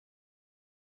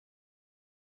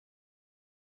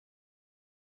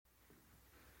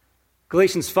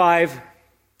Galatians 5,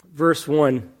 verse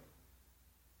 1.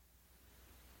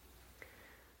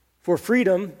 For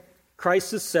freedom,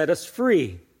 Christ has set us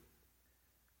free.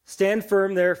 Stand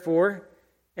firm, therefore,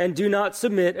 and do not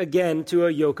submit again to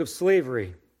a yoke of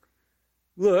slavery.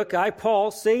 Look, I, Paul,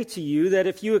 say to you that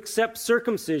if you accept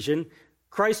circumcision,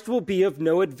 Christ will be of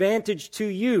no advantage to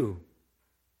you.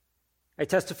 I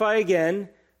testify again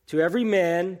to every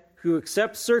man who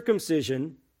accepts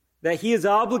circumcision that he is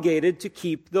obligated to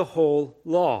keep the whole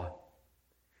law.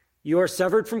 You are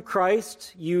severed from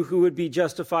Christ, you who would be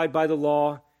justified by the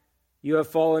law. You have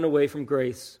fallen away from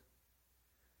grace.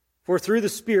 For through the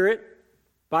Spirit,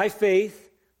 by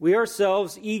faith, we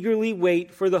ourselves eagerly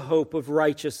wait for the hope of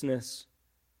righteousness.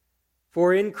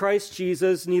 For in Christ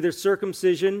Jesus, neither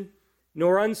circumcision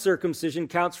nor uncircumcision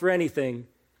counts for anything,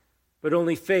 but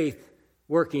only faith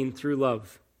working through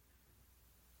love.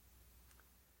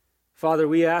 Father,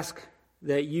 we ask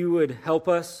that you would help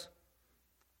us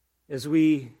as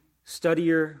we study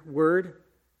your word.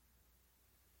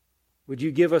 Would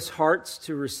you give us hearts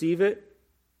to receive it,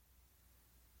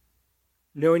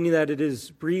 knowing that it is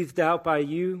breathed out by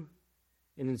you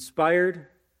and inspired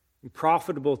and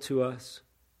profitable to us.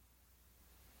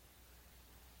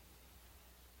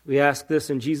 We ask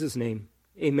this in Jesus' name.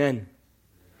 Amen.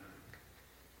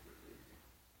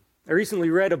 I recently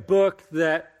read a book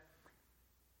that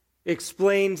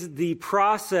explained the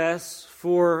process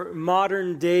for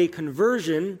modern-day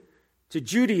conversion to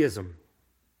Judaism.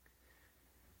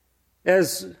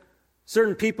 As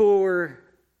certain people were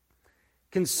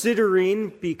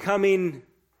considering becoming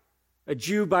a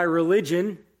Jew by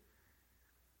religion,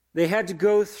 they had to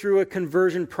go through a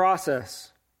conversion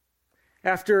process.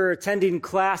 After attending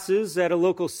classes at a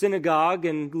local synagogue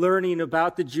and learning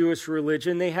about the Jewish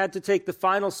religion, they had to take the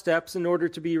final steps in order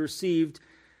to be received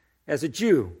as a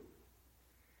Jew.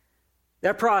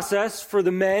 That process for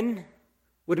the men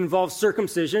would involve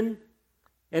circumcision,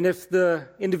 and if the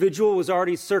individual was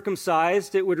already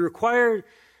circumcised, it would require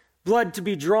blood to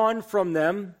be drawn from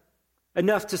them,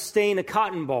 enough to stain a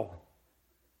cotton ball.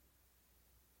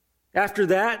 After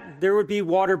that, there would be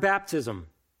water baptism.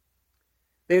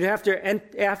 They would have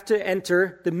to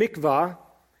enter the mikvah,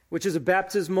 which is a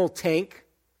baptismal tank,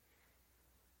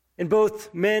 and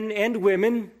both men and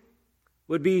women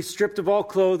would be stripped of all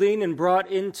clothing and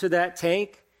brought into that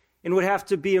tank and would have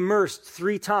to be immersed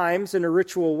 3 times in a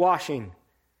ritual washing.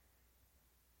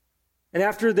 And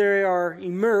after they are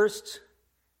immersed,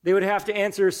 they would have to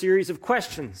answer a series of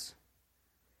questions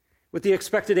with the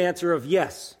expected answer of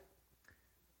yes.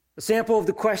 A sample of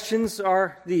the questions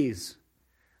are these.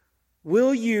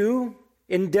 Will you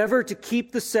endeavor to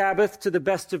keep the Sabbath to the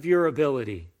best of your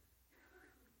ability?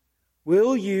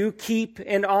 Will you keep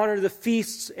and honor the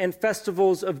feasts and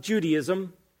festivals of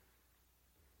Judaism?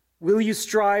 Will you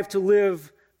strive to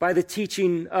live by the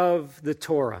teaching of the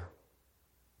Torah?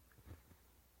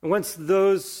 And once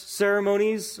those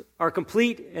ceremonies are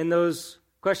complete and those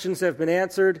questions have been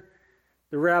answered,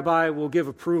 the rabbi will give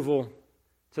approval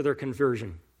to their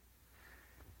conversion.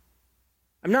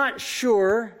 I'm not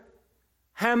sure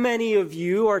how many of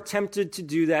you are tempted to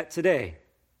do that today.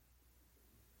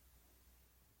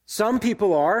 Some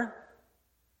people are.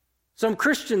 Some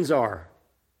Christians are.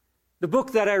 The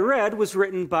book that I read was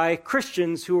written by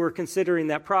Christians who were considering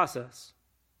that process.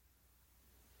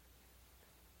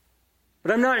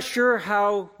 But I'm not sure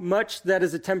how much that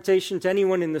is a temptation to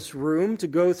anyone in this room to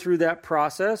go through that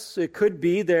process. It could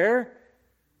be there.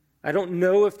 I don't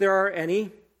know if there are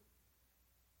any.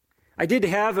 I did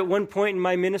have at one point in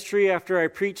my ministry, after I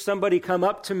preached, somebody come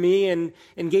up to me and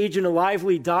engage in a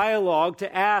lively dialogue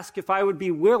to ask if I would be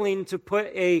willing to put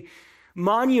a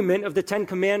monument of the 10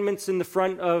 Commandments in the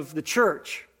front of the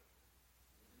church.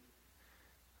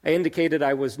 I indicated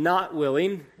I was not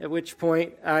willing, at which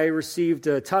point I received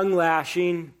a tongue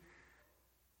lashing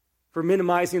for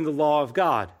minimizing the law of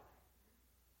God.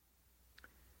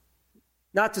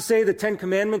 Not to say the 10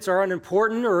 Commandments are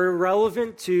unimportant or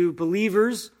irrelevant to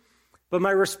believers, but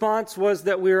my response was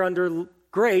that we're under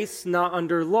grace, not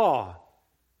under law.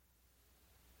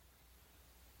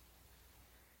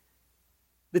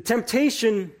 The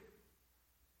temptation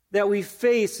that we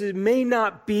face, it may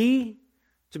not be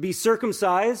to be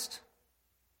circumcised.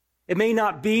 It may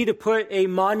not be to put a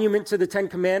monument to the 10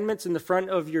 Commandments in the front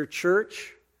of your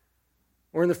church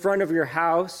or in the front of your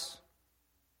house.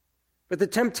 But the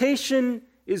temptation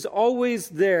is always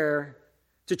there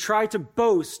to try to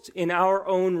boast in our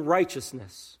own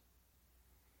righteousness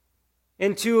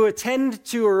and to attend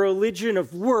to a religion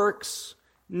of works,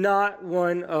 not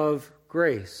one of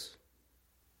grace.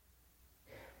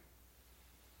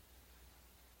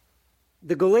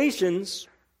 The Galatians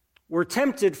were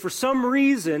tempted for some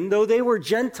reason, though they were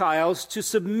Gentiles, to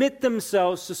submit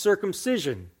themselves to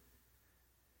circumcision.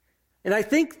 And I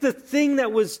think the thing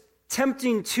that was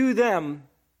tempting to them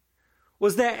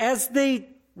was that as they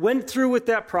went through with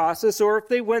that process, or if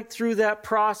they went through that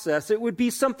process, it would be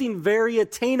something very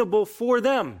attainable for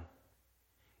them.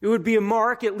 It would be a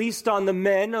mark, at least on the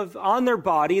men, on their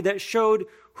body that showed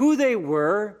who they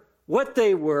were, what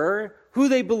they were, who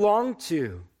they belonged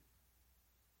to.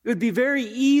 It would be very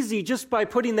easy, just by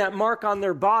putting that mark on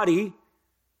their body,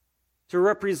 to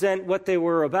represent what they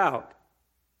were about.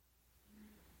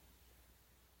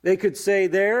 They could say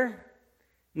there,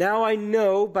 now I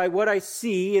know by what I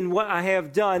see and what I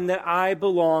have done that I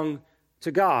belong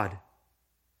to God.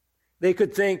 They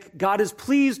could think, God is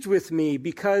pleased with me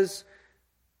because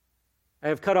I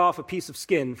have cut off a piece of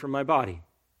skin from my body.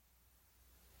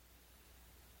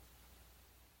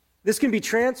 This can be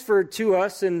transferred to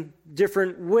us in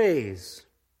different ways.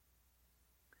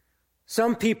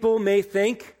 Some people may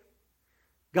think,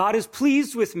 God is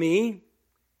pleased with me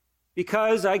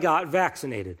because I got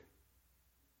vaccinated.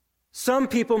 Some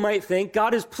people might think,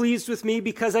 God is pleased with me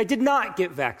because I did not get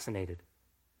vaccinated.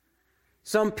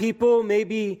 Some people may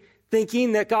be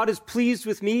thinking that God is pleased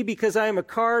with me because I am a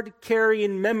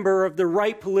card-carrying member of the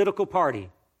right political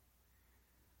party.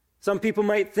 Some people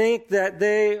might think that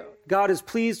God is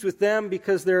pleased with them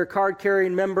because they're a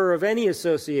card-carrying member of any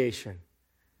association.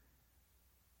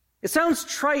 It sounds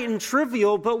trite and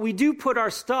trivial, but we do put our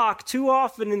stock too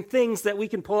often in things that we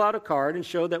can pull out a card and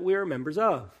show that we are members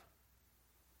of,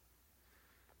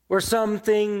 or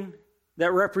something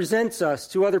that represents us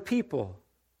to other people.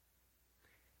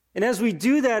 And as we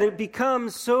do that, it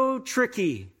becomes so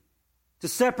tricky to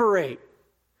separate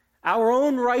our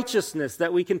own righteousness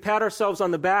that we can pat ourselves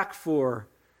on the back for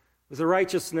with a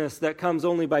righteousness that comes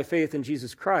only by faith in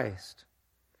Jesus Christ.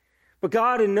 But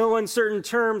God, in no uncertain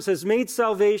terms, has made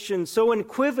salvation so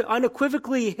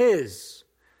unequivocally His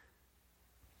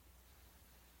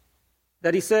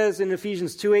that He says in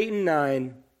Ephesians 2:8 and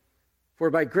 9, for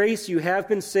by grace you have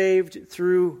been saved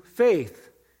through faith.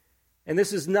 And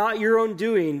this is not your own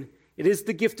doing, it is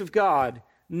the gift of God,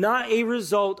 not a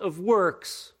result of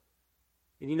works.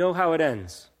 And you know how it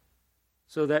ends,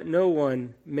 so that no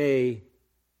one may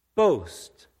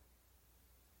boast.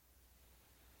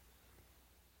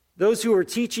 Those who are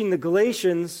teaching the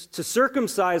Galatians to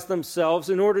circumcise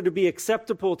themselves in order to be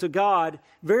acceptable to God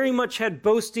very much had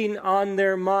boasting on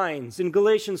their minds. In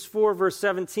Galatians 4, verse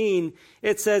 17,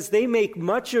 it says, they make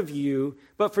much of you,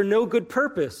 but for no good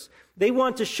purpose. They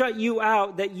want to shut you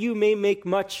out that you may make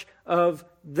much of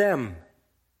them.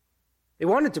 They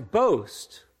wanted to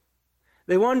boast.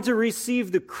 They wanted to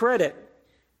receive the credit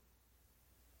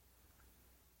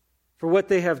for what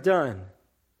they have done.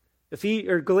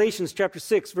 Galatians chapter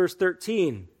 6, verse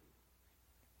 13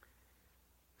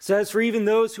 says, for even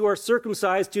those who are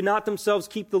circumcised do not themselves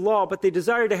keep the law, but they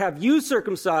desire to have you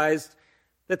circumcised,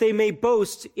 that they may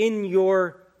boast in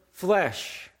your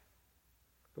flesh.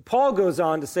 But Paul goes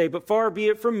on to say, but far be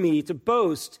it from me to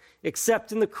boast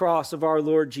except in the cross of our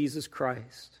Lord Jesus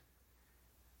Christ.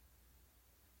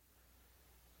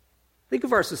 Think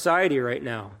of our society right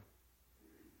now.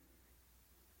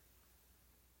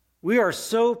 We are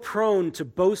so prone to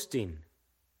boasting.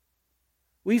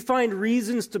 We find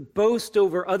reasons to boast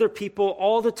over other people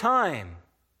all the time.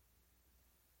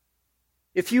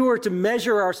 If you were to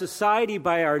measure our society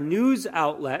by our news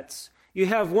outlets, you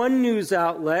have one news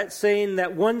outlet saying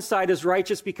that one side is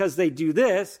righteous because they do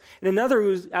this, and another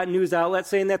news outlet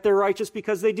saying that they're righteous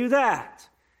because they do that.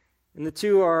 And the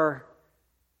two are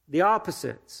the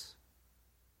opposites.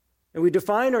 And we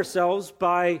define ourselves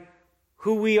by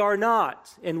who we are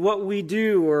not and what we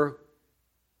do or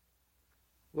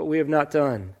what we have not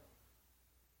done.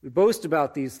 We boast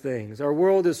about these things. Our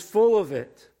world is full of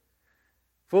it,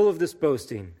 full of this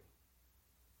boasting.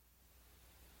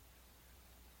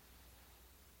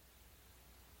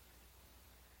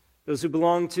 Those who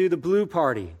belong to the blue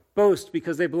party boast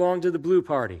because they belong to the blue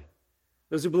party.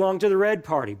 Those who belong to the red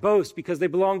party boast because they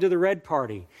belong to the red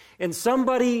party. And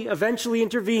somebody eventually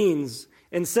intervenes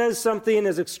and says something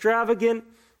as extravagant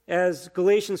as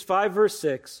Galatians 5, verse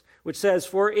 6, which says,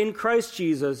 for in Christ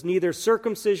Jesus neither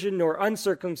circumcision nor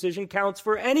uncircumcision counts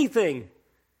for anything,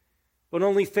 but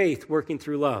only faith working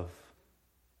through love.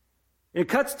 And it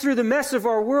cuts through the mess of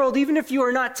our world. Even if you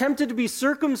are not tempted to be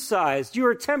circumcised, you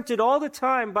are tempted all the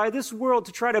time by this world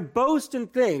to try to boast in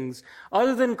things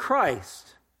other than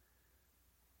Christ.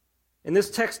 And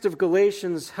this text of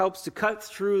Galatians helps to cut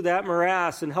through that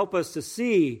morass and help us to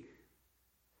see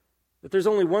that there's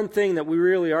only one thing that we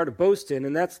really are to boast in,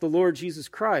 and that's the Lord Jesus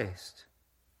Christ.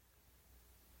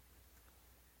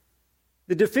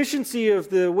 The deficiency of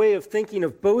the way of thinking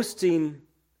of boasting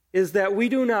is that we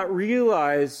do not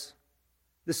realize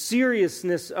the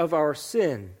seriousness of our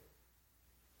sin.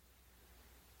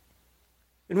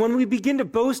 And when we begin to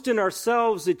boast in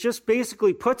ourselves, it just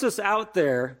basically puts us out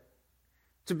there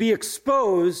to be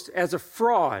exposed as a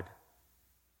fraud.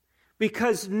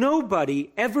 Because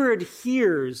nobody ever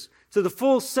adheres to the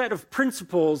full set of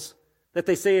principles that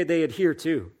they say they adhere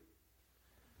to.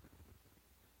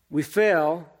 We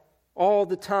fail all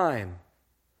the time.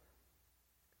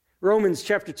 Romans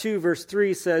chapter 2, verse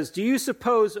 3 says, "Do you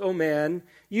suppose, O man,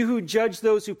 you who judge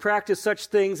those who practice such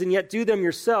things and yet do them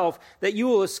yourself, that you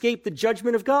will escape the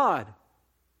judgment of God?"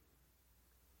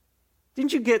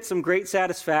 Didn't you get some great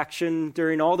satisfaction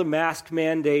during all the mask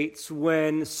mandates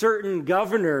when certain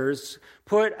governors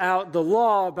put out the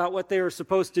law about what they were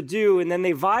supposed to do, and then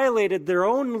they violated their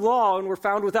own law and were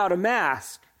found without a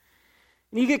mask?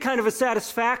 And you get kind of a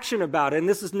satisfaction about it. And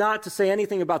this is not to say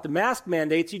anything about the mask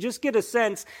mandates. You just get a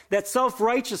sense that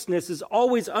self-righteousness is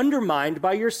always undermined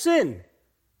by your sin.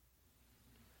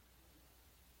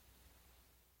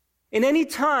 In any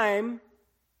time,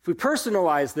 if we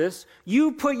personalize this,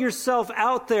 you put yourself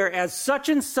out there as such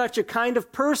and such a kind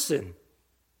of person,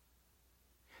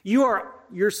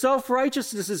 your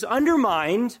self-righteousness is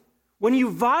undermined when you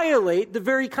violate the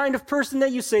very kind of person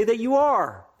that you say that you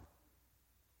are.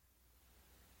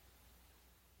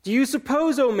 Do you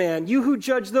suppose, O man, you who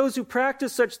judge those who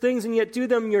practice such things and yet do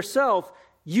them yourself,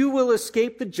 you will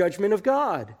escape the judgment of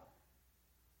God?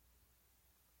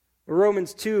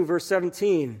 Romans 2, verse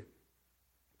 17.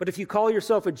 "But if you call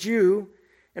yourself a Jew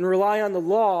and rely on the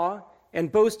law and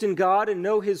boast in God and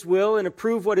know his will and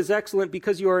approve what is excellent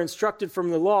because you are instructed from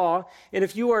the law, and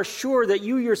if you are sure that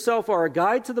you yourself are a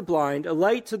guide to the blind, a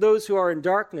light to those who are in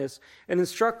darkness, an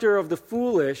instructor of the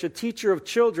foolish, a teacher of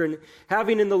children,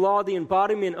 having in the law the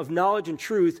embodiment of knowledge and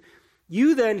truth,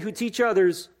 you then who teach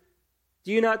others,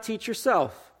 do you not teach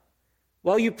yourself?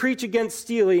 While you preach against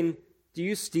stealing, do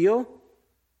you steal?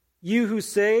 You who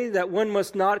say that one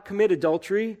must not commit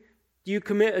adultery, do you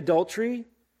commit adultery?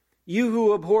 You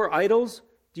who abhor idols,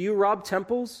 do you rob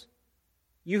temples?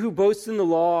 You who boast in the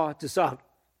law,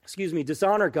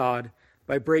 dishonor God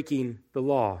by breaking the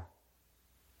law."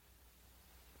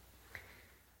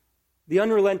 The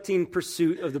unrelenting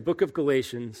pursuit of the book of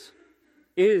Galatians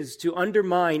is to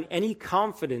undermine any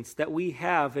confidence that we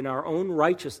have in our own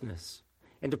righteousness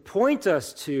and to point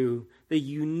us to the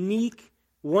unique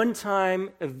one-time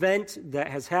event that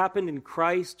has happened in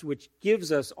Christ, which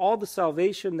gives us all the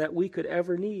salvation that we could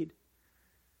ever need.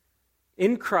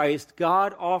 In Christ,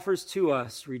 God offers to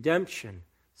us redemption,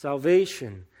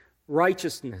 salvation,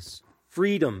 righteousness,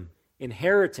 freedom,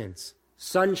 inheritance,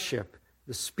 sonship,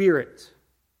 the Spirit.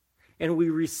 And we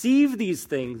receive these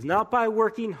things not by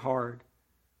working hard,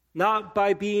 not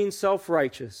by being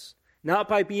self-righteous, not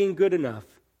by being good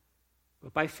enough,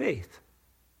 but by faith.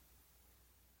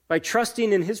 By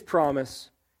trusting in his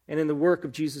promise and in the work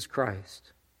of Jesus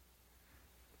Christ.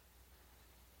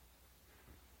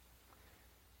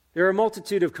 There are a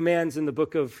multitude of commands in the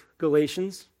book of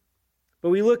Galatians, but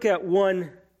we look at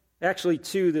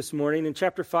two this morning in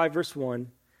chapter 5, verse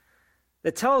 1,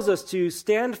 that tells us to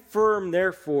stand firm,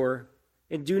 therefore,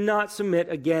 and do not submit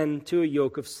again to a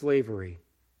yoke of slavery.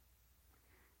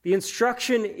 The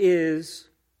instruction is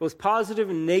both positive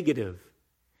and negative.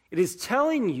 It is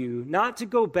telling you not to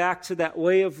go back to that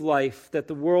way of life that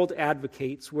the world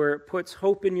advocates, where it puts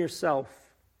hope in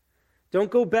yourself.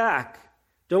 Don't go back.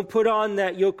 Don't put on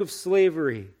that yoke of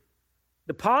slavery.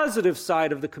 The positive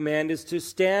side of the command is to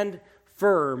stand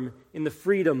firm in the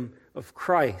freedom of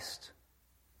Christ.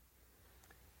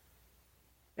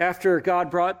 After God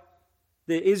brought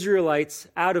the Israelites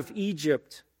out of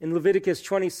Egypt, in Leviticus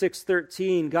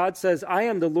 26:13, God says, "I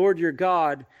am the Lord your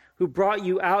God, who brought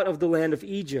you out of the land of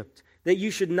Egypt, that you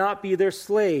should not be their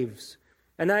slaves.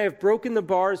 And I have broken the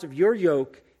bars of your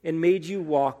yoke and made you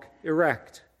walk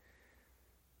erect."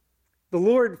 The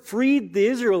Lord freed the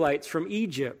Israelites from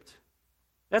Egypt.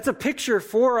 That's a picture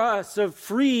for us of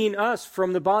freeing us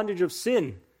from the bondage of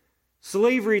sin,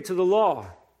 slavery to the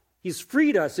law. He's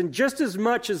freed us, and just as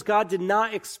much as God did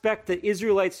not expect the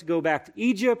Israelites to go back to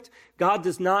Egypt, God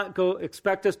does not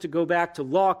expect us to go back to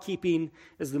law-keeping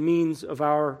as the means of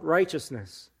our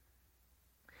righteousness.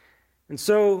 And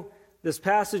so, this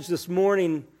passage this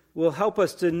morning will help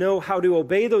us to know how to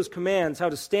obey those commands, how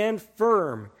to stand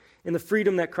firm in the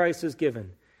freedom that Christ has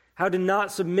given, how to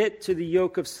not submit to the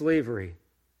yoke of slavery.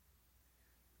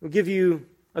 We'll give you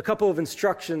a couple of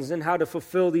instructions in how to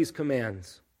fulfill these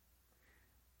commands.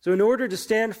 So in order to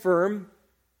stand firm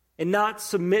and not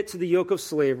submit to the yoke of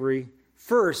slavery,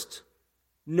 first,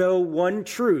 know one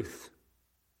truth,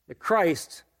 that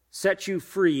Christ set you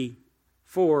free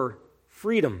for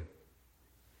freedom.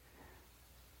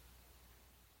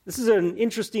 This is an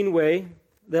interesting way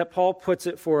that Paul puts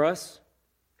it for us.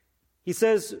 He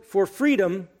says, for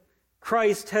freedom,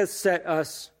 Christ has set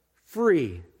us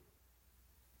free.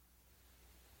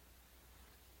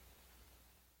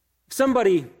 If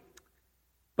somebody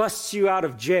busts you out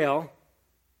of jail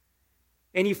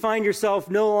and you find yourself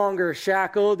no longer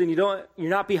shackled and you're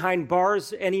not behind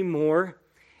bars anymore,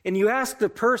 and you ask the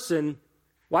person,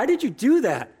 why did you do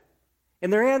that?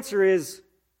 And their answer is,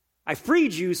 I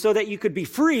freed you so that you could be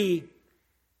free. You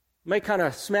might kind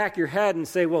of smack your head and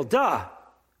say, well, duh,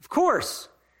 of course.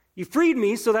 You freed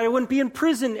me so that I wouldn't be in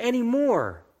prison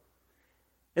anymore.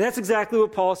 And that's exactly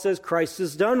what Paul says Christ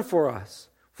has done for us.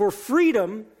 For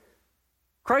freedom,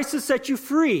 Christ has set you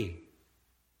free.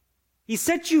 He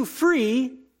set you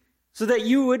free so that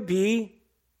you would be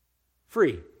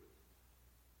free.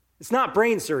 It's not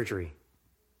brain surgery.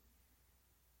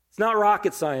 It's not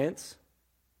rocket science.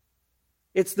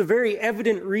 It's the very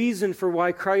evident reason for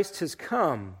why Christ has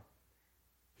come.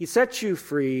 He set you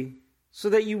free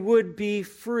so that you would be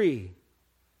free.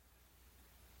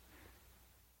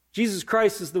 Jesus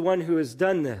Christ is the one who has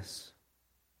done this.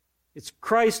 It's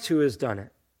Christ who has done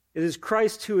it. It is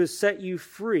Christ who has set you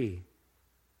free.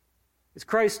 It's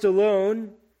Christ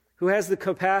alone who has the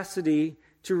capacity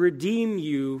to redeem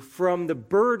you from the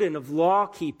burden of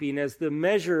law-keeping as the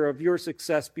measure of your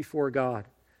success before God.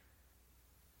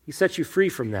 He sets you free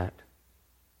from that.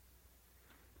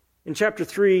 In chapter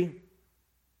 3,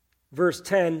 verse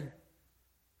 10,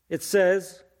 it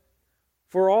says,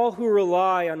 for all who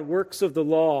rely on works of the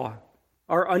law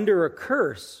are under a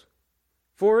curse.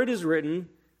 For it is written,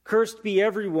 cursed be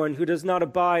everyone who does not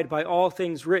abide by all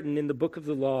things written in the book of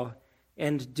the law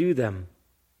and do them.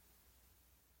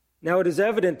 Now it is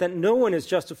evident that no one is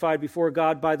justified before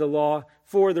God by the law,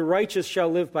 for the righteous shall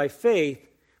live by faith.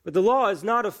 But the law is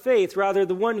not of faith, rather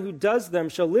the one who does them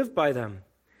shall live by them.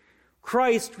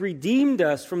 Christ redeemed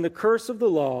us from the curse of the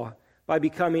law by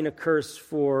becoming a curse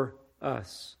for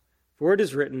us. For it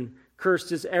is written,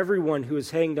 cursed is everyone who is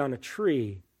hanged on a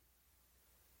tree.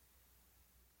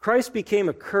 Christ became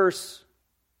a curse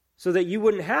so that you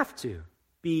wouldn't have to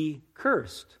be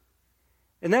cursed.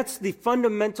 And that's the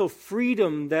fundamental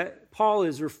freedom that Paul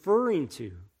is referring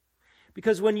to.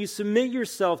 Because when you submit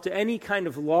yourself to any kind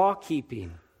of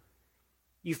law-keeping,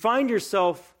 you find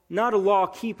yourself not a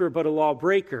law-keeper, but a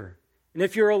lawbreaker. And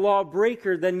if you're a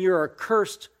lawbreaker, then you're a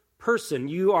cursed person.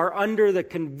 You are under the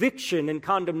conviction and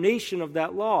condemnation of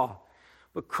that law.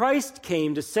 But Christ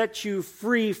came to set you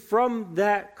free from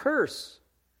that curse.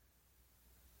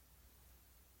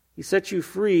 He set you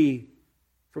free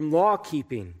from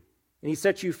law-keeping. And he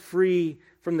set you free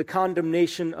from the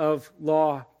condemnation of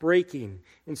law breaking.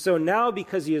 And so now,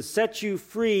 because he has set you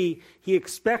free, he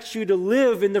expects you to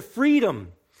live in the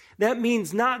freedom. That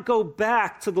means not go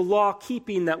back to the law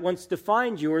keeping that once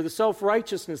defined you, or the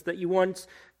self-righteousness that you once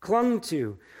clung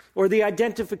to, or the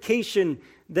identification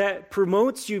that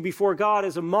promotes you before God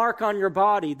as a mark on your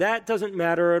body. That doesn't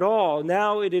matter at all.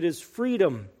 Now it is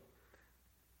freedom.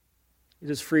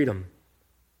 It is freedom.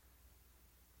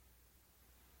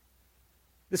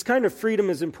 This kind of freedom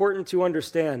is important to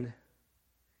understand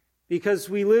because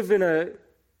we live in a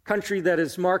country that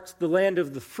is marked the land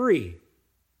of the free.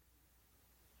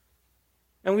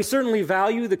 And we certainly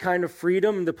value the kind of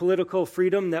freedom, the political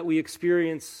freedom that we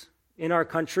experience in our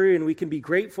country, and we can be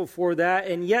grateful for that.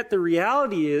 And yet the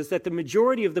reality is that the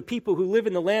majority of the people who live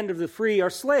in the land of the free are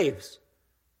slaves.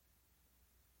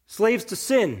 Slaves to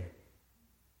sin.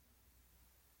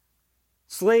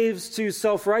 Slaves to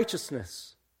self-righteousness.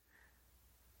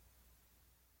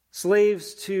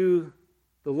 Slaves to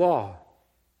the law.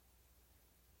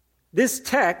 This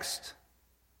text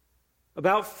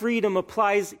about freedom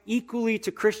applies equally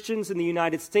to Christians in the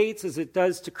United States as it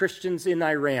does to Christians in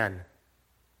Iran,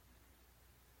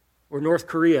 or North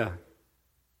Korea,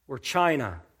 or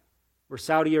China, or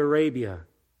Saudi Arabia.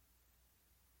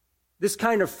 This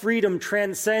kind of freedom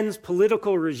transcends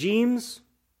political regimes,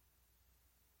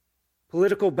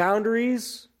 political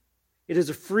boundaries. It is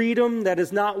a freedom that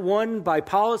is not won by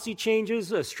policy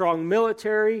changes, a strong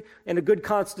military, and a good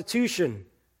constitution.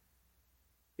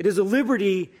 It is a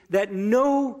liberty that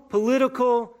no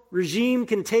political regime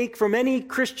can take from any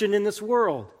Christian in this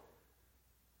world.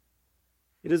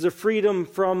 It is a freedom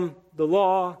from the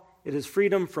law. It is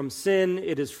freedom from sin.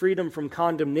 It is freedom from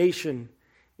condemnation.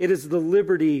 It is the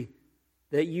liberty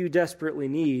that you desperately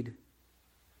need.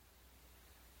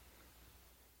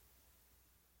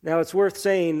 Now, it's worth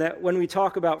saying that when we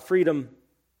talk about freedom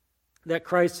that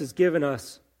Christ has given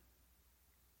us,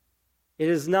 It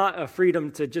is not a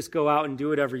freedom to just go out and do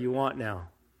whatever you want now.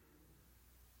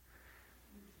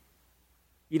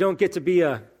 You don't get to be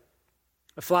a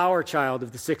flower child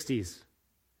of the 60s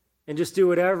and just do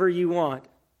whatever you want.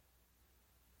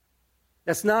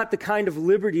 That's not the kind of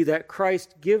liberty that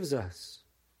Christ gives us.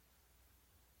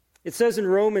 It says in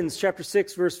Romans chapter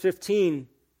 6, verse 15,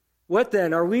 "What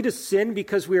then? Are we to sin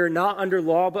because we are not under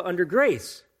law but under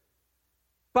grace?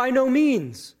 By no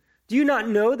means. Do you not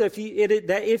know that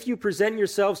if you present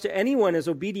yourselves to anyone as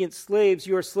obedient slaves,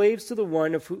 you are slaves to the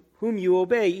one of whom you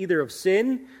obey, either of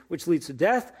sin, which leads to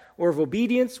death, or of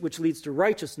obedience, which leads to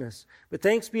righteousness? But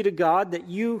thanks be to God that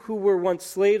you who were once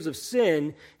slaves of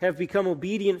sin have become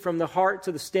obedient from the heart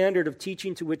to the standard of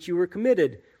teaching to which you were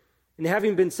committed, and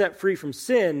having been set free from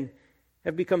sin,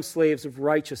 have become slaves of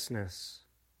righteousness."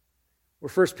 Or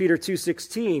 1 Peter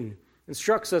 2:16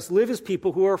 instructs us, "Live as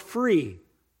people who are free,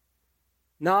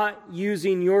 not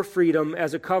using your freedom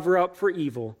as a cover-up for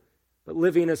evil, but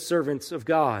living as servants of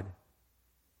God."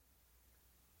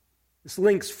 This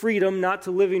links freedom not to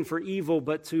living for evil,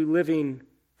 but to living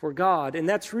for God. And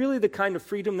that's really the kind of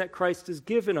freedom that Christ has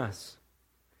given us.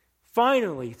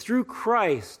 Finally, through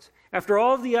Christ, after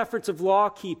all of the efforts of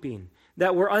law-keeping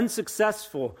that were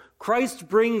unsuccessful, Christ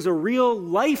brings a real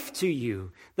life to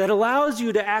you that allows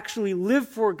you to actually live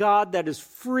for God that is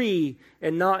free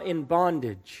and not in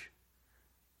bondage.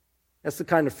 That's the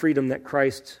kind of freedom that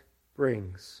Christ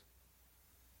brings.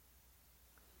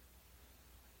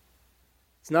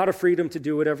 It's not a freedom to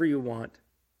do whatever you want.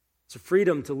 It's a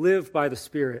freedom to live by the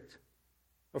Spirit,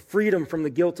 a freedom from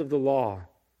the guilt of the law,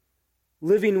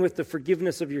 living with the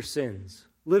forgiveness of your sins,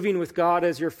 living with God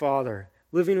as your Father,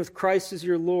 living with Christ as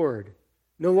your Lord,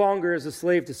 no longer as a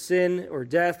slave to sin or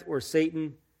death or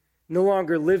Satan, no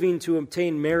longer living to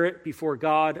obtain merit before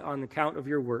God on account of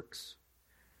your works.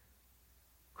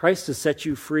 Christ has set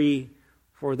you free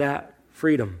for that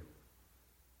freedom.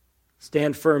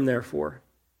 Stand firm, therefore,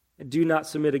 and do not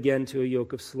submit again to a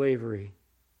yoke of slavery.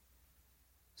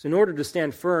 So in order to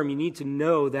stand firm, you need to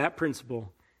know that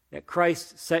principle, that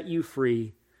Christ set you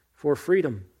free for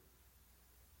freedom.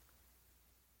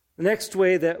 The next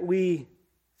way that we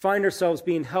find ourselves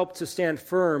being helped to stand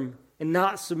firm and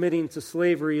not submitting to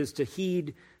slavery is to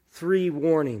heed 3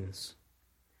 warnings.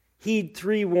 Heed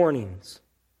 3 warnings.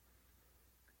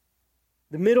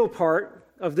 The middle part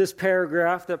of this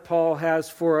paragraph that Paul has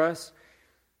for us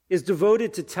is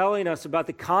devoted to telling us about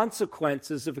the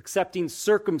consequences of accepting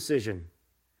circumcision.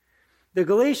 The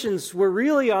Galatians were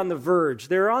really on the verge.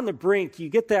 They're on the brink. You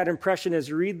get that impression as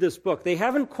you read this book. They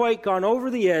haven't quite gone over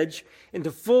the edge into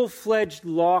full-fledged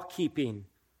law-keeping,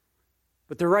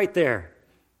 but they're right there.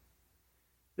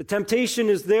 The temptation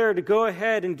is there to go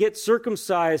ahead and get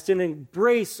circumcised and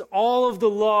embrace all of the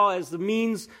law as the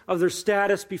means of their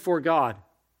status before God.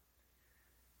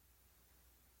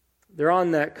 They're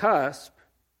on that cusp.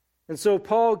 And so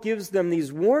Paul gives them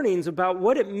these warnings about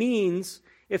what it means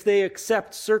if they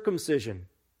accept circumcision.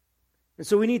 And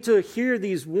so we need to hear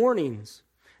these warnings,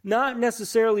 not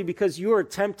necessarily because you are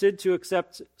tempted to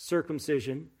accept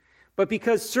circumcision, but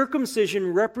because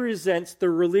circumcision represents the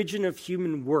religion of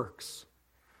human works,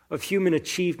 of human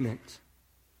achievement.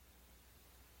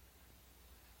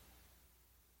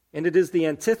 And it is the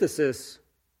antithesis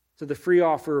to the free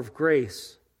offer of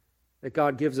grace that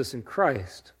God gives us in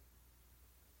Christ.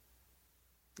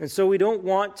 And so we don't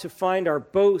want to find our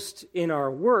boast in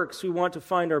our works. We want to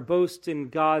find our boast in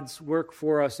God's work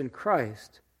for us in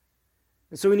Christ.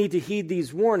 And so we need to heed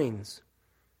these warnings.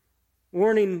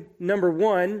 Warning number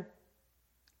 1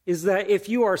 is that if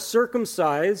you are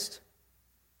circumcised,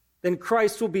 then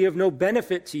Christ will be of no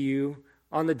benefit to you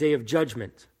on the day of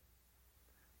judgment.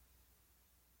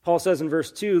 Paul says in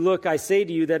verse 2, "Look, I say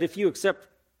to you that if you accept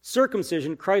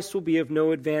circumcision, Christ will be of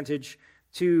no advantage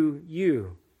to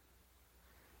you."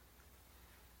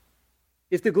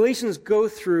 If the Galatians go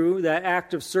through that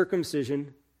act of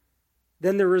circumcision,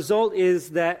 then the result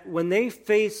is that when they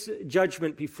face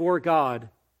judgment before God,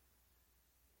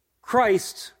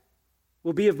 Christ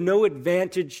will be of no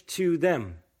advantage to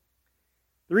them.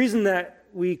 The reason that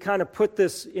we kind of put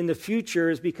this in the future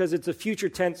is because it's a future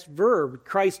tense verb.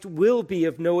 Christ will be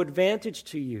of no advantage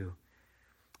to you.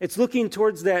 It's looking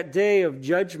towards that day of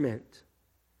judgment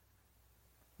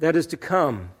that is to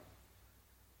come.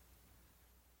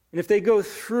 And if they go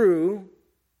through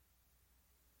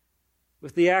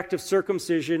with the act of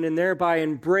circumcision and thereby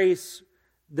embrace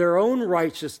their own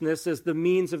righteousness as the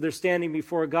means of their standing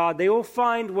before God, they will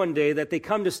find one day that they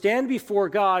come to stand before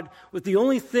God with the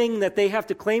only thing that they have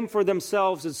to claim for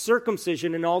themselves is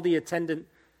circumcision and all the attendant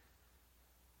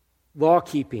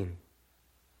law-keeping.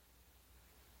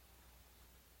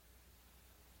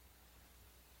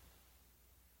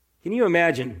 Can you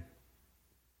imagine,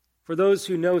 for those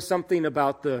who know something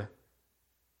about the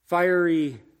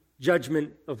fiery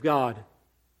judgment of God,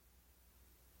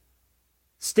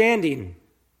 standing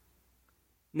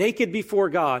naked before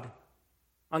God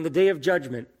on the day of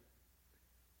judgment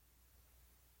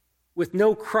with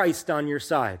no Christ on your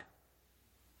side?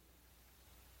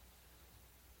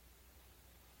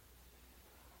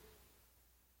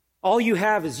 All you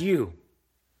have is you.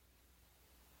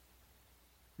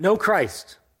 No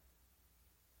Christ.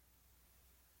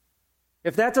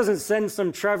 If that doesn't send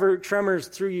some tremors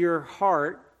through your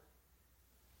heart,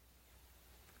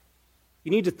 you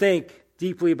need to think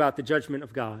deeply about the judgment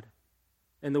of God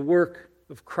and the work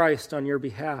of Christ on your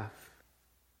behalf.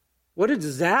 What a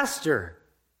disaster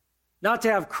not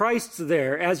to have Christ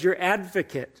there as your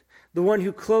advocate, the one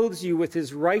who clothes you with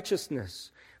his righteousness.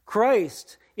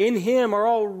 Christ, in him are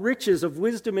all riches of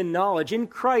wisdom and knowledge. In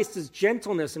Christ is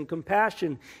gentleness and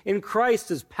compassion. In Christ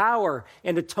is power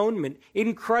and atonement.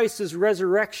 In Christ is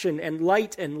resurrection and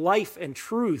light and life and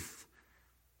truth.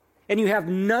 And you have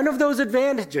none of those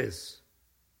advantages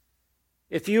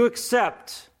if you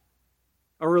accept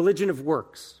a religion of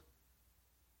works.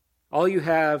 All you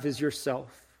have is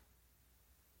yourself.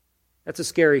 That's a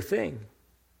scary thing.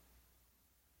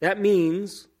 That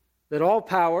means that all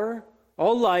power,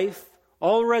 all life,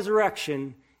 all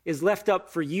resurrection is left up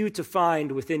for you to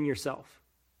find within yourself.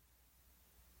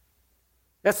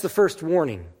 That's the first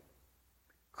warning.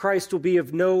 Christ will be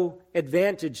of no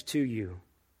advantage to you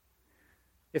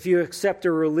if you accept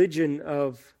a religion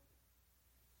of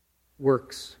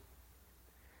works.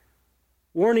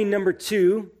 Warning number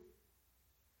 2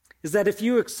 is that if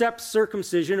you accept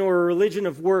circumcision or a religion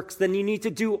of works, then you need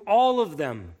to do all of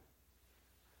them.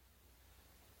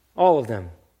 All of them.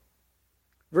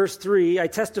 Verse 3, I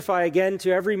testify again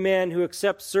to every man who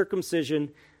accepts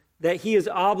circumcision that he is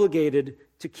obligated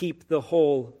to keep the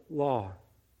whole law.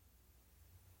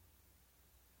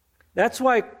 That's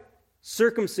why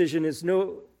circumcision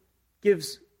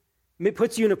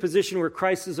puts you in a position where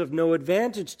Christ is of no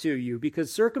advantage to you, because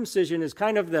circumcision is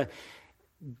kind of the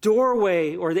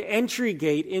doorway or the entry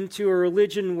gate into a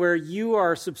religion where you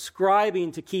are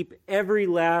subscribing to keep every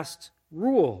last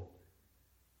rule.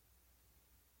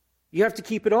 You have to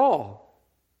keep it all.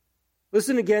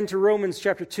 Listen again to Romans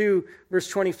chapter 2, verse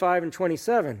 25 and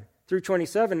 27 through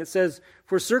 27. It says,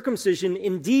 for circumcision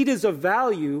indeed is of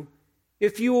value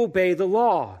if you obey the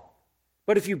law.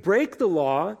 But if you break the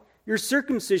law, your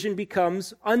circumcision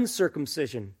becomes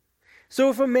uncircumcision. So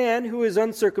if a man who is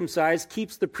uncircumcised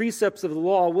keeps the precepts of the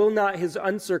law, will not his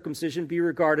uncircumcision be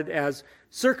regarded as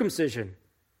circumcision?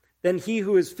 Then he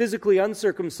who is physically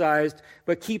uncircumcised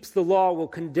but keeps the law will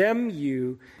condemn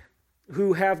you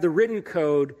who have the written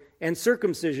code and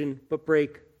circumcision but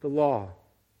break the law.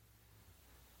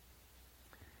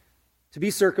 To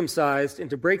be circumcised and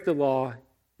to break the law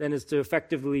then is to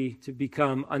effectively to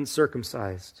become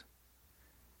uncircumcised.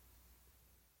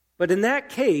 But in that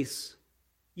case,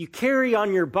 you carry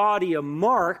on your body a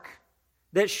mark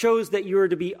that shows that you are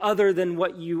to be other than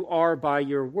what you are by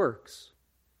your works.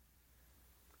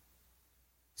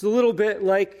 It's a little bit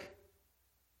like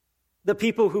the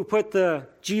people who put the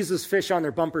Jesus fish on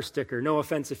their bumper sticker. No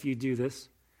offense if you do this.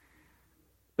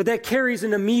 But that carries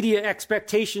an immediate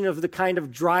expectation of the kind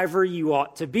of driver you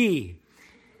ought to be.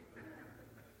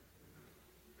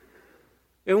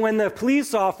 And when the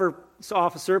police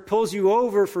officer pulls you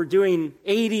over for doing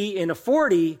 80 in a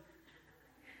 40,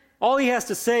 all he has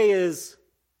to say is,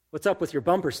 what's up with your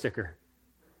bumper sticker?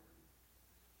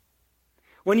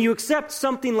 When you accept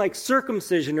something like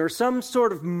circumcision or some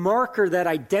sort of marker that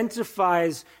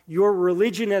identifies your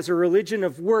religion as a religion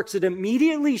of works, it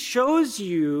immediately shows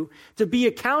you to be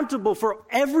accountable for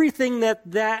everything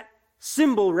that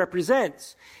symbol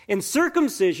represents. And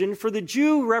circumcision for the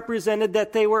Jew represented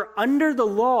that they were under the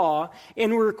law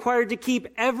and were required to keep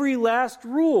every last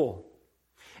rule.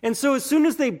 And so as soon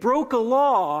as they broke a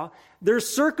law, their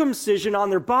circumcision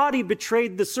on their body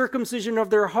betrayed the circumcision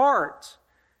of their heart.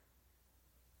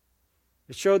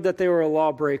 It showed that they were a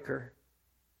lawbreaker.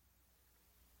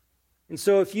 And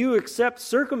so if you accept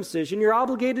circumcision, you're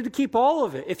obligated to keep all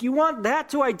of it. If you want that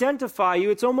to identify you,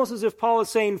 it's almost as if Paul is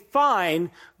saying,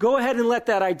 fine, go ahead and let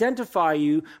that identify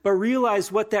you, but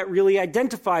realize what that really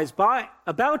identifies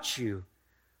about you,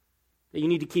 that you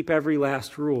need to keep every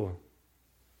last rule.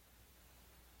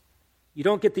 You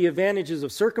don't get the advantages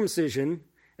of circumcision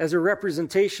as a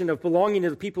representation of belonging to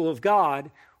the people of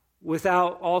God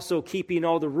without also keeping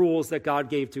all the rules that God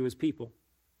gave to his people.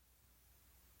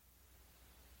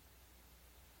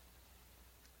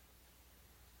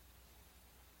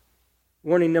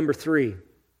 Warning number 3.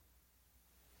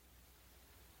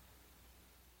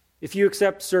 If you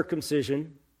accept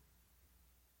circumcision,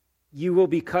 you will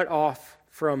be cut off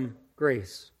from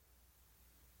grace.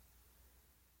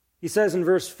 He says in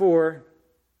verse 4,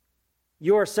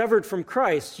 you are severed from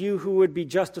Christ, you who would be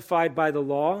justified by the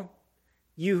law,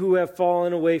 you who have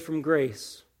fallen away from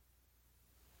grace.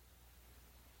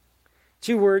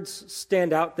 Two words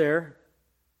stand out there: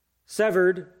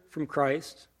 severed from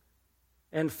Christ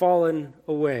and fallen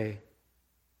away.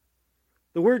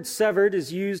 The word severed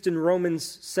is used in Romans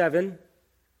 7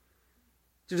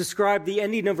 to describe the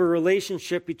ending of a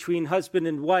relationship between husband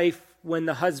and wife when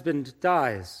the husband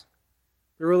dies.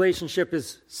 The relationship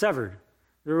is severed.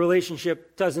 The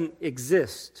relationship doesn't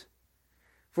exist.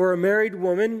 For a married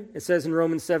woman, it says in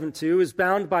Romans 7:2, is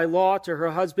bound by law to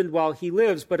her husband while he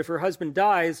lives, but if her husband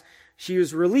dies, she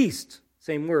is released,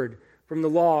 same word, from the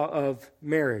law of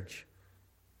marriage.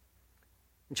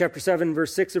 In chapter 7,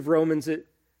 verse 6 of Romans, it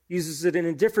uses it in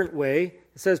a different way.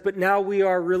 It says, but now we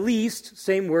are released,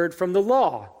 same word, from the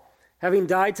law, having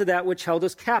died to that which held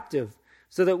us captive,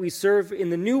 so that we serve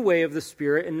in the new way of the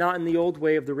Spirit and not in the old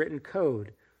way of the written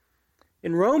code.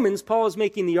 In Romans, Paul is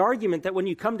making the argument that when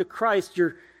you come to Christ,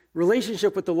 your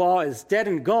relationship with the law is dead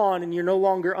and gone, and you're no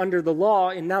longer under the law,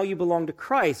 and now you belong to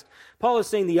Christ. Paul is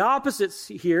saying the opposites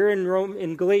here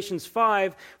in Galatians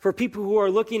 5. For people who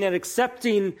are looking at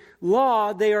accepting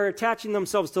law, they are attaching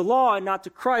themselves to law and not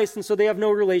to Christ, and so they have no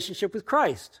relationship with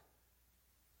Christ.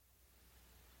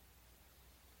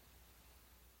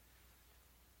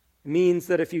 It means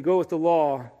that if you go with the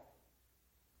law,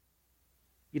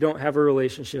 you don't have a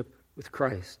relationship with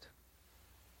Christ.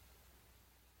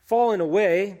 Fallen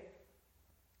away,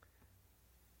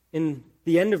 in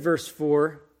the end of verse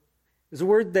 4, is a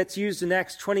word that's used in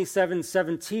Acts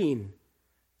 27:17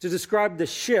 to describe the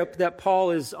ship that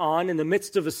Paul is on in the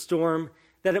midst of a storm,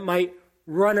 that it might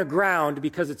run aground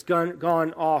because it's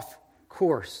gone off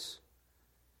course.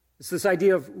 It's this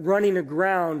idea of running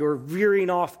aground or veering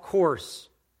off course.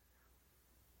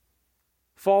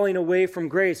 Falling away from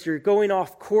grace. You're going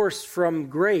off course from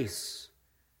grace.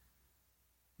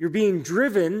 You're being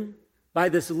driven by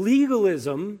this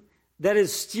legalism that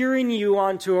is steering you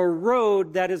onto a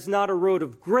road that is not a road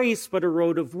of grace, but a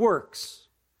road of works.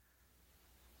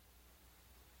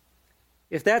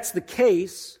 If that's the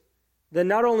case, then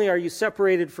not only are you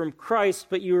separated from Christ,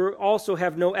 but you also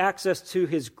have no access to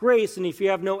His grace. And if you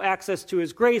have no access to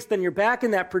His grace, then you're back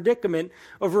in that predicament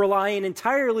of relying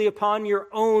entirely upon your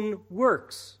own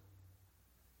works.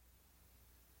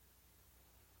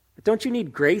 But don't you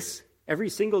need grace every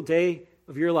single day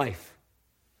of your life?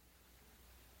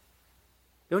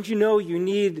 Don't you know you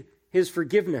need His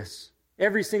forgiveness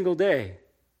every single day?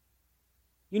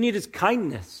 You need His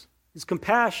kindness, His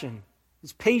compassion,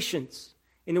 His patience.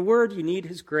 In a word, you need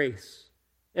His grace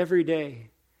every day.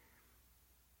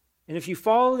 And if you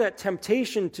follow that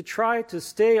temptation to try to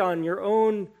stay on your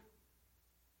own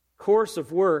course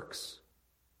of works,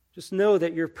 just know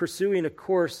that you're pursuing a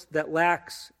course that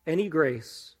lacks any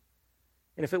grace.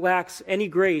 And if it lacks any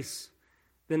grace,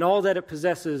 then all that it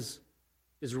possesses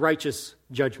is righteous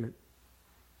judgment.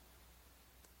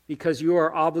 Because you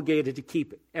are obligated to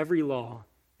keep every law,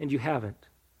 and you haven't.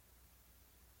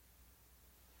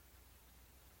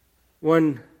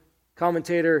 One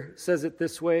commentator says it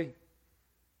this way: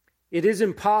 it is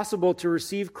impossible to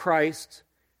receive Christ,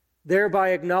 thereby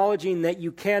acknowledging that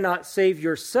you cannot save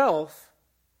yourself,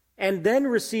 and then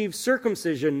receive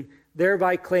circumcision,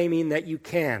 thereby claiming that you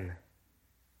can.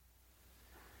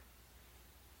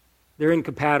 They're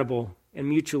incompatible and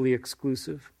mutually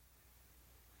exclusive.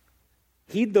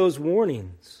 Heed those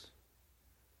warnings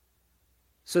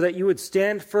so that you would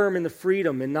stand firm in the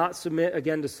freedom and not submit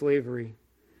again to slavery.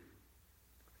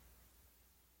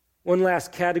 One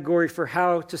last category for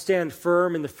how to stand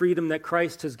firm in the freedom that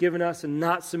Christ has given us and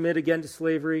not submit again to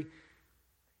slavery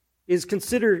is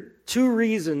consider two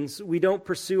reasons we don't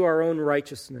pursue our own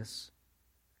righteousness.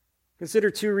 Consider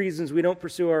two reasons we don't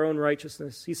pursue our own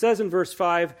righteousness. He says in verse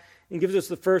 5, and gives us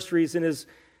the first reason, is,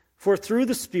 for through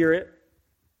the Spirit,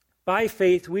 by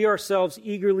faith, we ourselves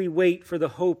eagerly wait for the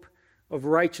hope of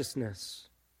righteousness.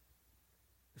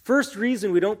 The first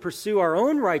reason we don't pursue our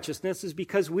own righteousness is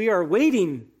because we are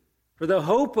waiting for the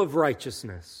hope of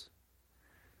righteousness.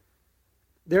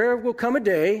 There will come a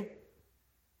day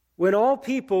when all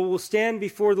people will stand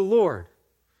before the Lord.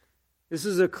 This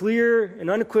is a clear and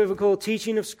unequivocal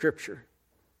teaching of Scripture.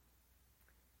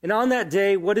 And on that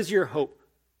day, what is your hope?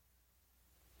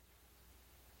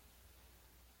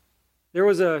 There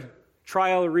was a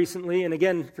trial recently, and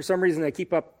again, for some reason I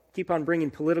keep on bringing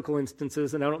political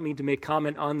instances, and I don't mean to make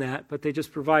comment on that, but they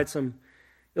just provide some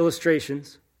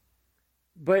illustrations.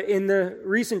 But in the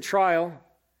recent trial,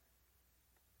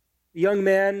 the young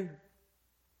man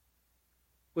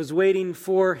was waiting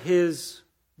for his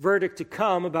verdict to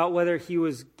come about whether he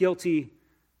was guilty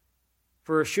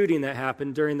for a shooting that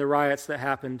happened during the riots that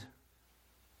happened.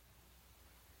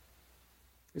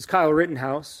 It was Kyle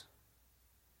Rittenhouse.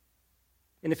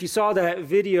 And if you saw that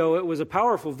video, it was a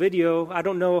powerful video. I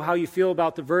don't know how you feel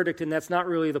about the verdict, and that's not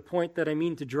really the point that I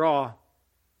mean to draw.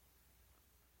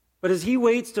 But as he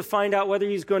waits to find out whether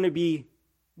he's going to be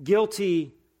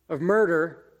guilty of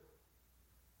murder,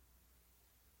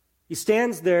 he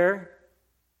stands there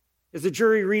as the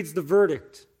jury reads the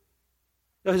verdict.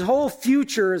 His whole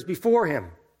future is before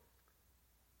him.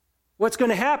 What's going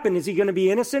to happen? Is he going to be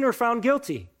innocent or found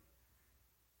guilty?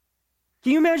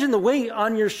 Can you imagine the weight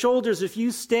on your shoulders if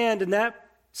you stand in that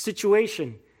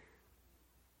situation?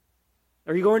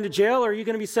 Are you going to jail or are you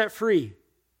going to be set free?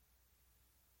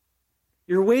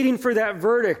 You're waiting for that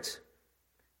verdict.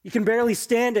 You can barely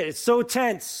stand it. It's so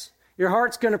tense. Your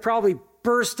heart's going to probably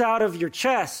burst out of your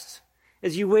chest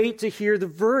as you wait to hear the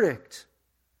verdict.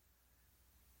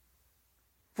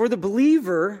 For the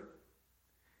believer,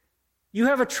 you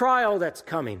have a trial that's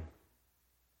coming.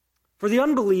 For the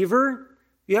unbeliever,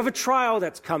 you have a trial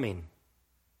that's coming.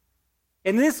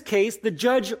 In this case, the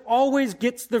judge always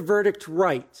gets the verdict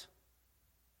right.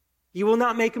 He will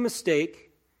not make a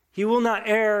mistake. He will not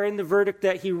err in the verdict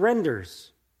that he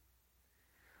renders.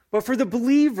 But for the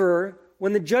believer,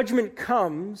 when the judgment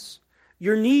comes,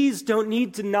 your knees don't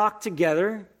need to knock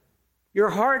together.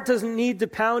 Your heart doesn't need to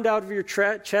pound out of your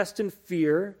chest in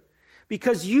fear,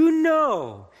 because you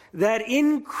know that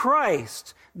in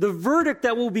Christ, the verdict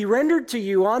that will be rendered to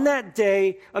you on that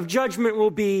day of judgment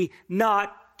will be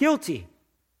not guilty,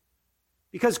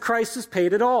 because Christ has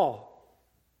paid it all.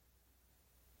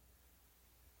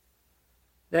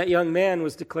 That young man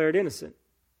was declared innocent.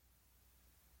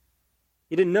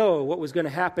 He didn't know what was going to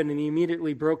happen, and he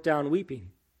immediately broke down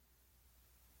weeping.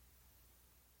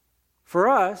 For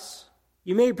us,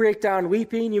 you may break down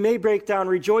weeping, you may break down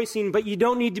rejoicing, but you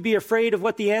don't need to be afraid of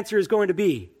what the answer is going to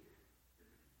be.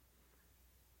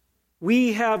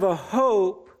 We have a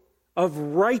hope of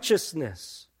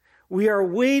righteousness. We are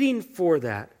waiting for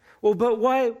that. Well, but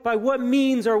why? By what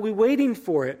means are we waiting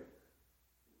for it?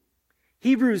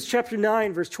 Hebrews chapter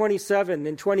 9, verse 27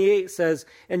 and 28 says,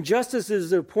 "And just as it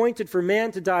is appointed for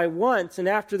man to die once, and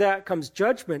after that comes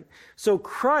judgment, so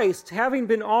Christ, having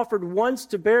been offered once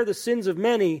to bear the sins of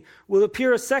many, will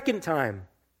appear a second time,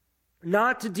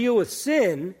 not to deal with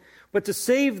sin, but to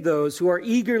save those who are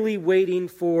eagerly waiting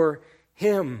for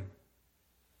him."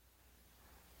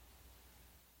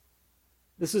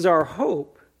 This is our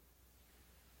hope.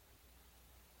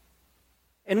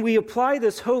 And we apply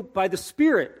this hope by the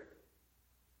Spirit.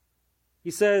 He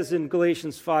says in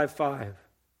Galatians 5:5,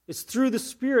 it's through the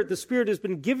Spirit has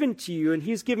been given to you, and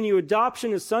he's given you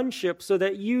adoption as sonship so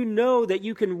that you know that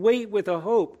you can wait with a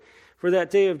hope for that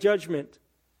day of judgment.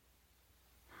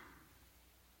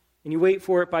 And you wait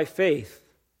for it by faith.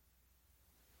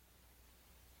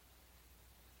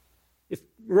 If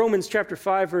Romans chapter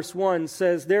 5 verse 1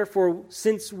 says, "Therefore,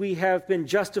 since we have been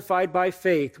justified by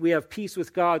faith, we have peace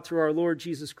with God through our Lord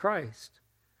Jesus Christ."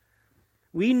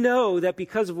 We know that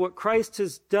because of what Christ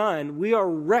has done, we are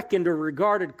reckoned or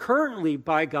regarded currently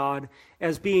by God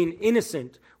as being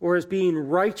innocent or as being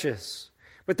righteous.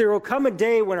 But there will come a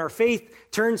day when our faith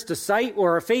turns to sight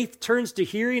or our faith turns to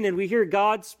hearing, and we hear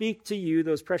God speak to you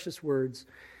those precious words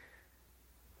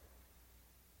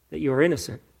that you are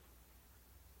innocent.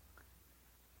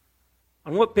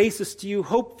 On what basis do you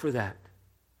hope for that?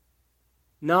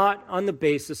 Not on the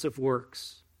basis of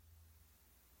works,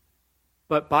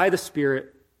 but by the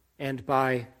Spirit and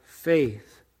by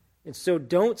faith. And so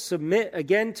don't submit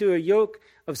again to a yoke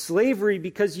of slavery,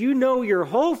 because you know your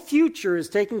whole future is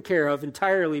taken care of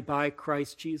entirely by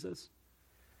Christ Jesus.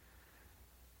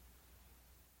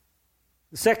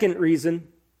 The second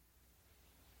reason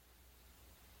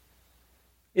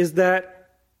is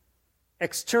that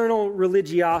external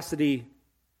religiosity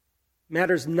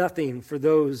matters nothing for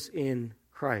those in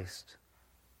Christ.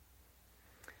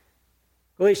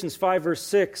 Galatians 5 verse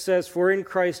 6 says, "For in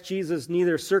Christ Jesus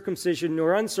neither circumcision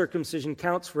nor uncircumcision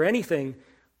counts for anything,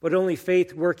 but only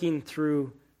faith working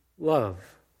through love."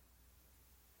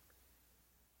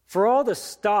 For all the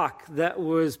stock that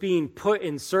was being put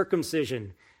in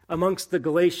circumcision amongst the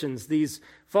Galatians, these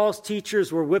false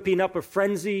teachers were whipping up a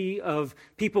frenzy of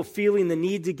people feeling the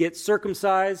need to get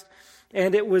circumcised.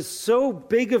 And it was so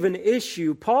big of an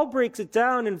issue, Paul breaks it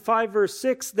down in 5 verse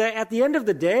 6, that at the end of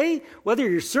the day, whether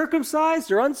you're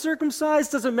circumcised or uncircumcised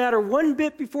doesn't matter one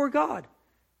bit before God.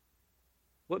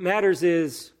 What matters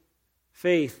is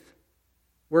faith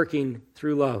working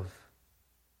through love.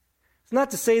 It's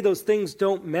not to say those things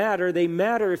don't matter. They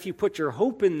matter if you put your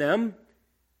hope in them.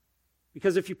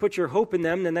 because if you put your hope in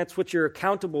them, then that's what you're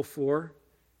accountable for.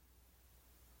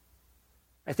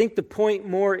 I think the point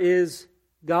more is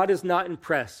God is not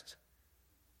impressed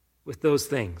with those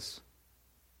things.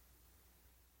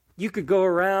 You could go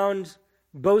around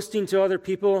boasting to other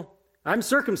people, I'm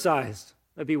circumcised.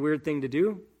 That'd be a weird thing to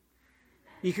do.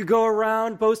 You could go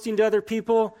around boasting to other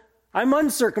people, I'm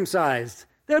uncircumcised.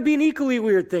 That'd be an equally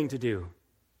weird thing to do.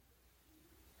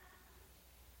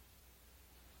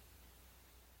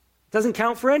 It doesn't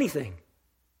count for anything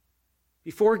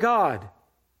before God.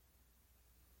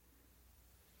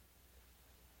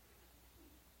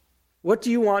 What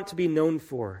do you want to be known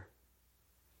for?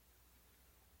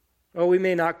 Oh, we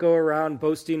may not go around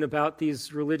boasting about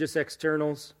these religious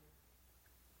externals.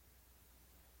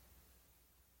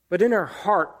 But in our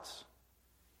hearts,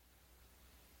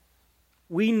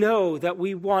 we know that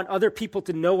we want other people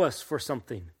to know us for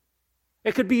something.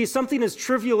 It could be something as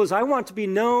trivial as I want to be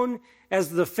known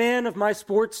as the fan of my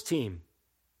sports team.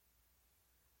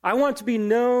 I want to be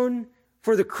known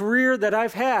for the career that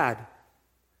I've had.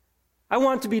 I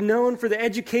want to be known for the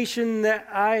education that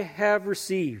I have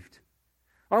received.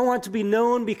 I want to be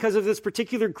known because of this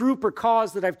particular group or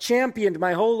cause that I've championed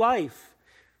my whole life.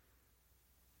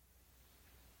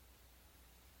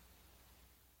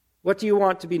 What do you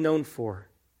want to be known for?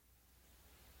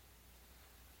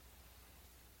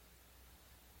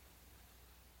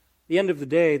 At the end of the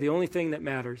day, the only thing that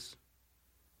matters,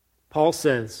 Paul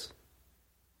says,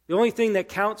 the only thing that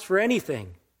counts for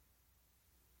anything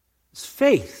is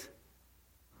faith.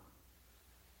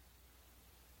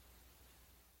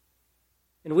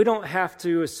 And we don't have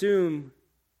to assume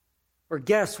or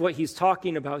guess what he's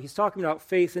talking about. He's talking about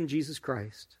faith in Jesus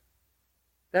Christ.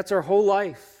 That's our whole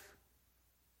life.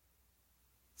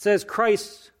 It says,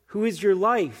 Christ, who is your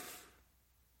life?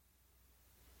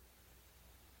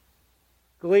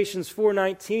 Galatians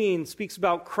 4:19 speaks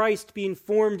about Christ being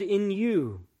formed in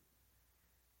you.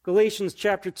 Galatians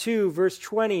chapter 2, verse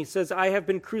 20 says, I have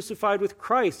been crucified with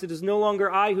Christ. It is no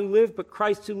longer I who live, but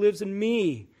Christ who lives in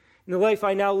me. In the life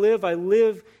I now live, I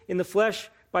live in the flesh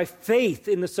by faith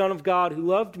in the Son of God who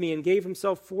loved me and gave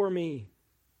himself for me.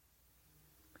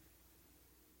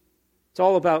 It's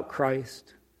all about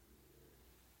Christ.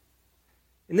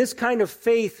 In this kind of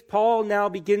faith, Paul now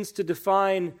begins to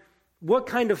define what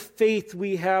kind of faith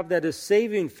we have that is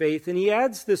saving faith, and he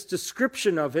adds this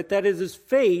description of it, that it is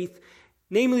faith,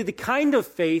 namely the kind of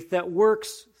faith that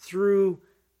works through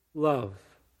love.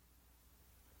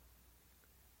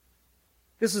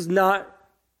 This is not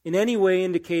in any way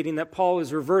indicating that Paul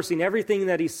is reversing everything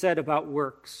that he said about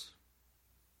works.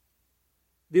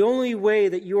 The only way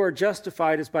that you are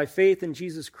justified is by faith in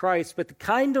Jesus Christ, but the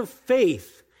kind of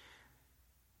faith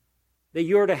that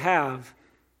you're to have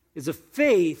is a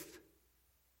faith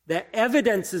that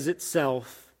evidences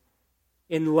itself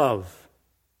in love.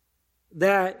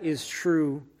 That is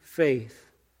true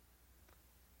faith.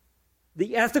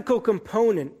 The ethical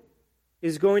component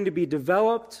is going to be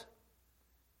developed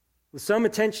with some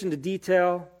attention to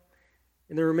detail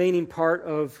in the remaining part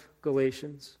of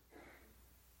Galatians.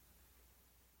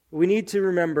 We need to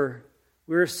remember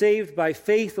we are saved by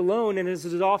faith alone, and as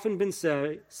it has often been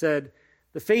said,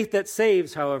 the faith that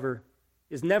saves, however,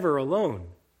 is never alone.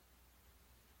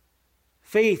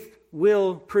 Faith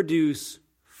will produce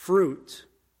fruit.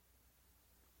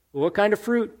 Well, what kind of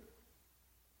fruit?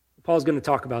 Paul's going to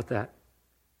talk about that.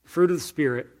 The fruit of the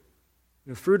Spirit.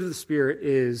 And the fruit of the Spirit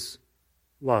is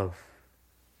love.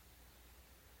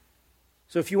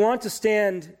 So if you want to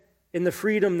stand in the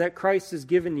freedom that Christ has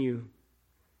given you,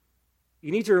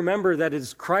 you need to remember that it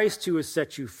is Christ who has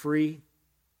set you free.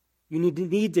 You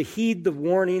need to heed the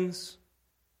warnings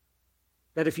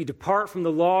that if you depart from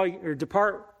the law,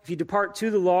 if you depart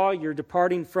to the law, you're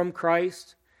departing from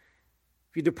Christ.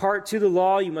 If you depart to the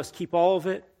law, you must keep all of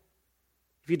it.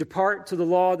 If you depart to the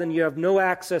law, then you have no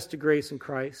access to grace in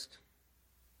Christ.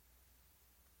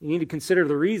 You need to consider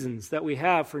the reasons that we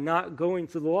have for not going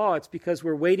to the law. It's because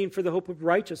we're waiting for the hope of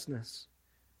righteousness.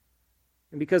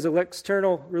 And because of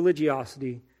external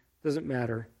religiosity doesn't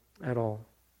matter at all.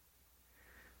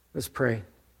 Let's pray.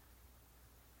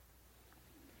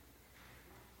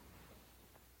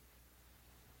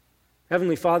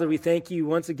 Heavenly Father, we thank you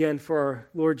once again for our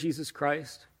Lord Jesus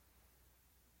Christ.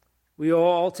 We owe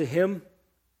all to him.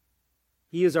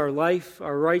 He is our life,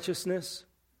 our righteousness.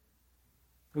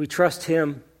 We trust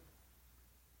him.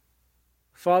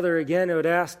 Father, again, I would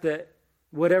ask that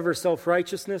whatever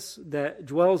self-righteousness that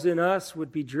dwells in us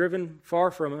would be driven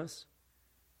far from us.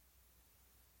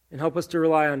 And help us to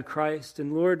rely on Christ.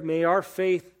 And Lord, may our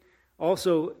faith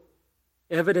also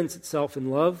evidence itself in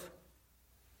love.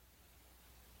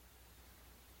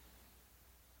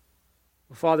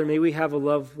 Father, may we have a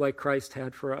love like Christ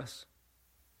had for us.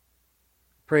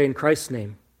 Pray in Christ's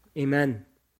name. Amen.